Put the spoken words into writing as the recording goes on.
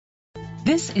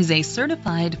This is a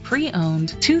certified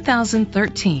pre-owned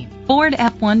 2013 Ford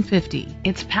F-150.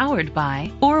 It's powered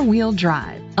by four-wheel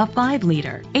drive, a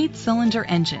 5-liter, 8-cylinder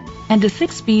engine, and a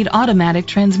 6-speed automatic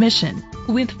transmission.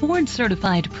 With Ford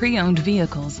certified pre-owned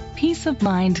vehicles, peace of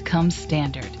mind comes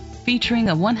standard. Featuring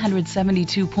a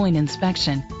 172-point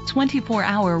inspection,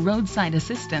 24-hour roadside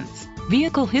assistance,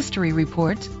 vehicle history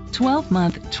report,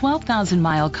 12-month,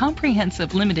 12,000-mile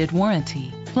comprehensive limited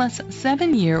warranty, plus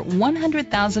 7-year,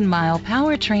 100,000-mile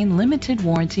powertrain limited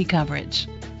warranty coverage.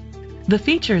 The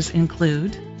features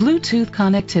include Bluetooth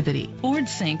connectivity, Ford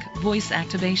Sync voice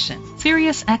activation,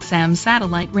 Sirius XM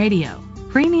satellite radio,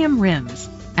 premium rims,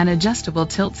 an adjustable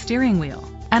tilt steering wheel,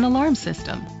 an alarm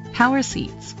system, power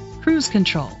seats, cruise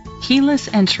control, keyless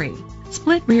entry,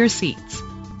 split rear seats.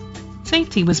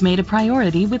 Safety was made a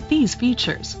priority with these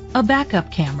features: a backup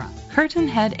camera, curtain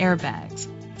head airbags,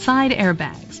 side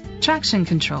airbags, traction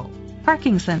control,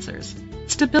 parking sensors,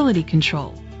 stability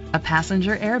control, a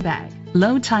passenger airbag,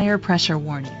 low tire pressure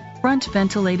warning, front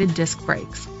ventilated disc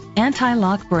brakes,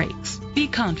 anti-lock brakes. Be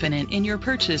confident in your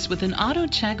purchase with an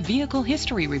AutoCheck Vehicle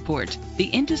History Report, the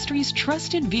industry's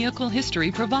trusted vehicle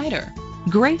history provider.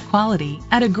 Great quality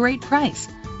at a great price.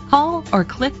 Call or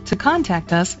click to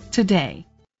contact us today.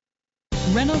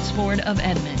 Reynolds Ford of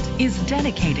Edmond is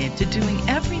dedicated to doing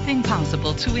everything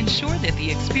possible to ensure that the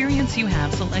experience you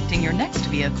have selecting your next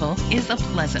vehicle is a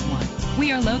pleasant one.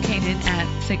 We are located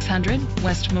at 600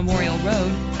 West Memorial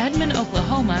Road, Edmond,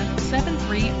 Oklahoma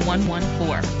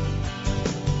 73114.